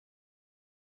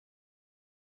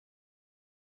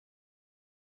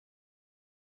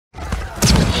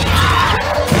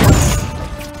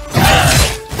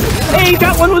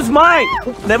one was mine!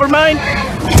 Never mind.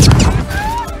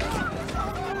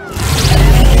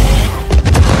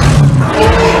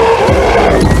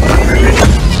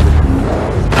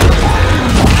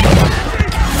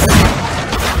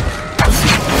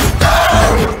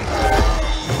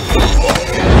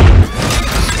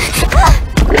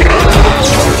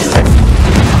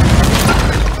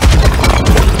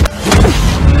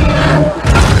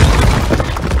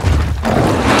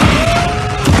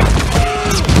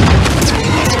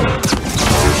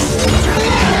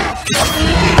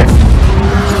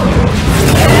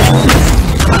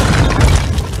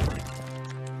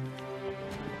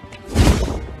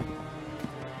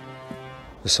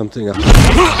 There's something up. Icarus!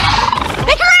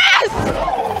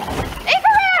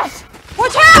 Icarus!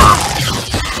 Watch out!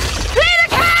 Clear the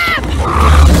cab!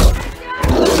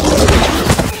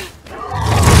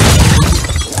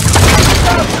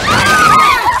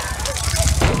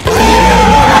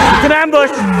 It's an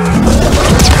ambush!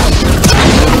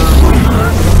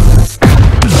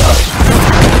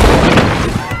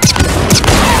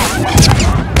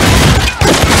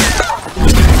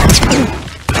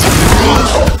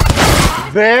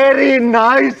 Very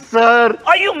nice, sir.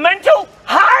 Are you mental?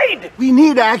 Hide! We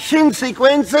need action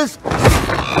sequences.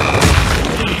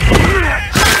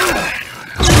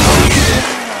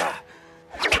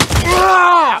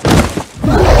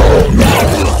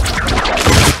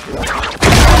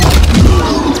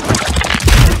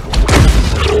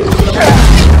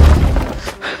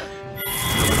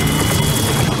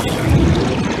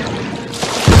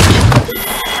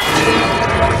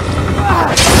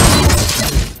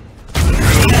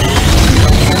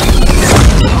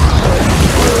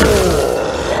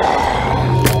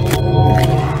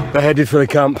 They're headed for the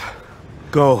camp.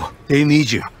 Go. They need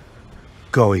you.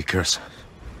 Go, Icarus.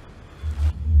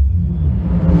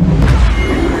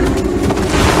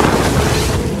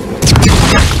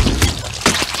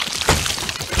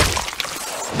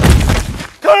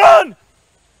 Come on!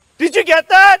 Did you get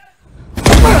that?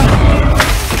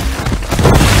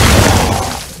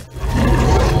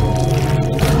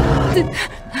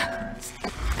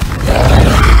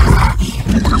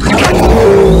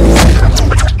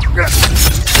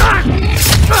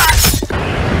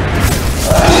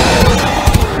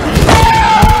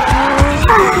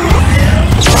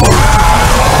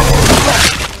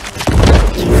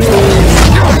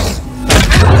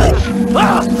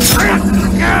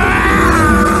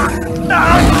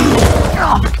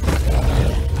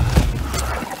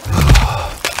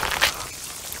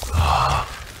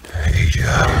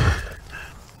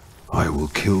 I will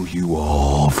kill you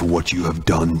all for what you have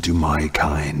done to my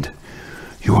kind.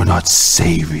 You are not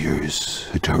saviors,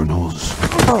 Eternals.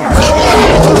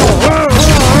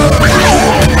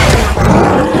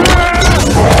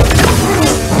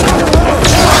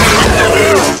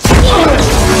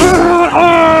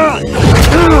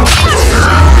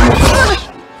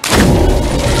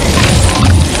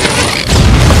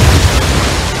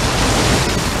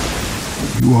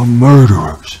 You are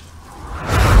murderers.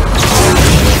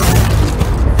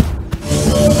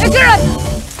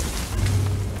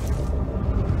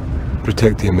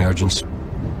 Protect the emergence.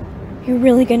 You're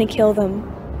really gonna kill them?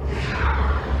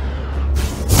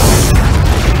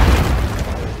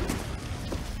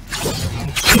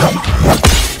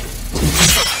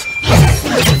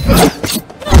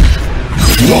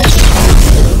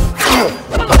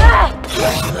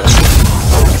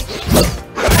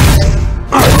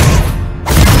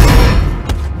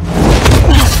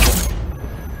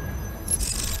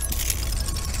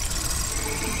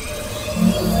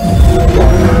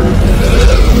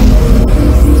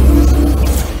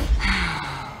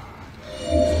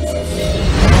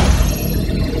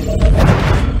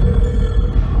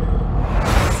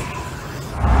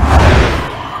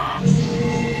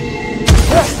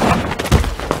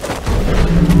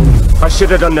 I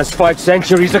should have done this 5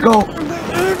 centuries ago.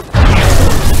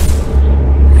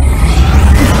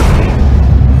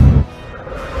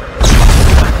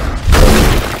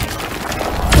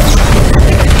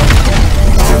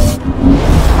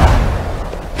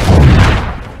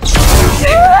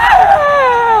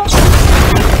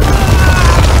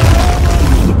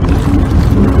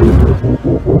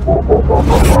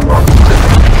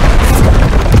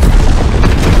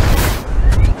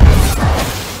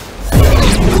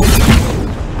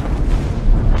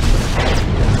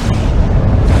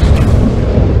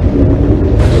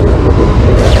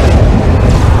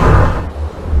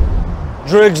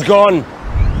 Druig's gone.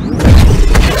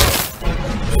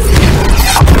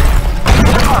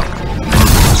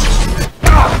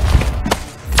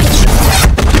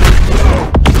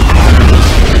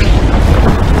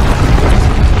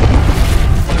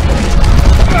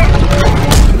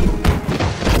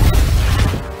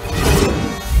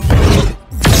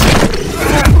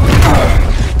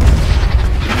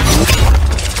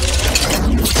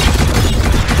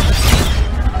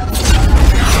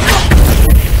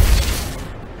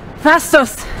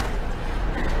 Fastos!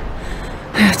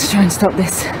 I have to try and stop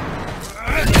this.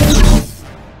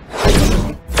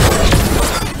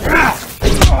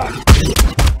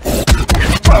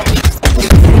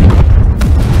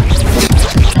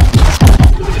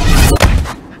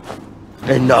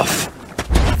 Enough.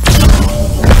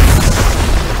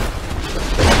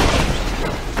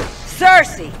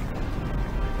 Cersei!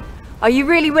 Are you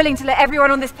really willing to let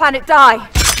everyone on this planet die?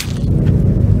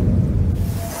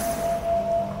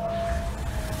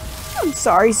 I'm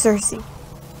sorry, Cersei.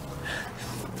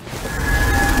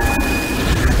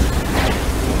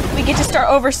 We get to start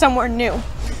over somewhere new.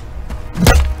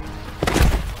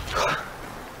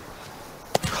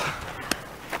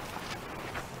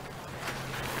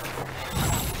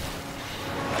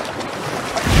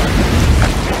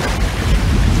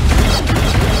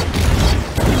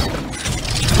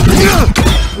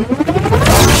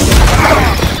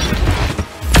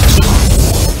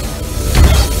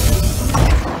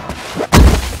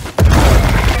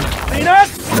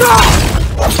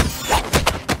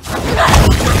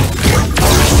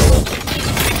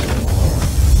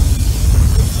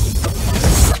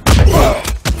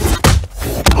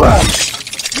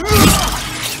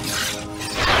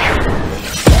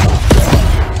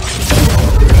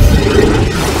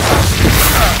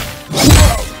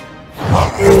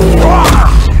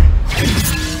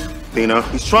 Athena,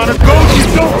 he's trying to go,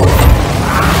 you don't!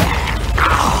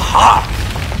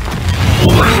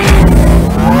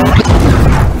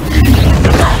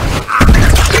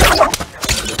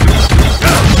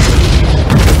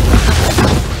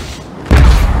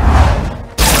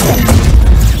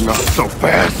 Not so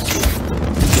fast.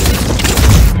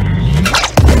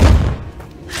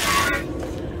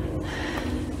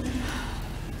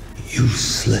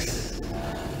 Useless.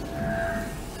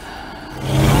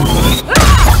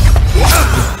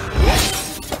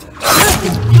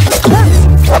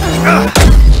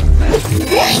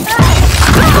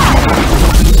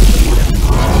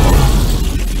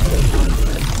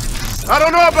 I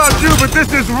don't know about you, but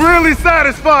this is really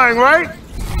satisfying, right?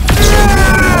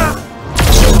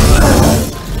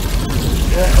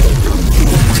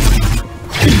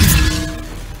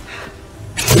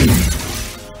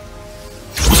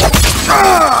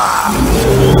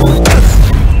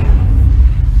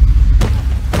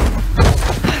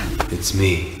 It's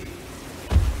me,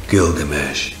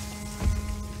 Gilgamesh.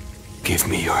 Give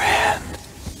me your hand.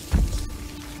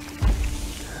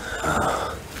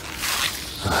 Oh,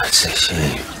 that's a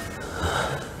shame.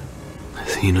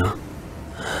 Athena.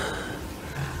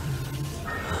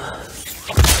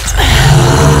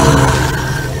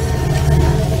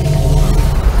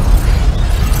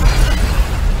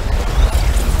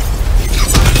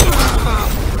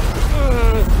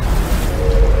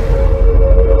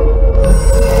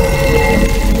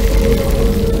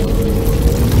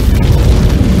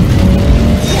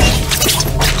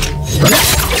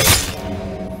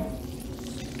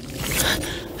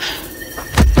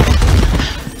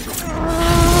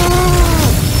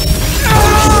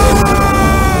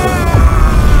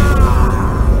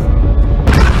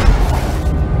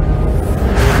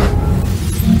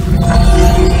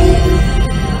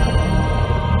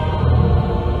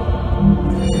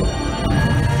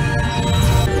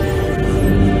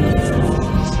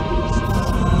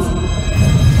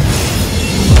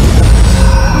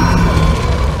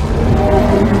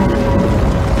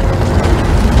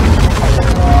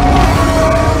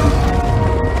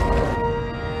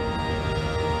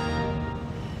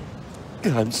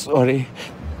 I'm sorry.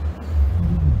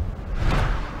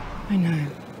 I know.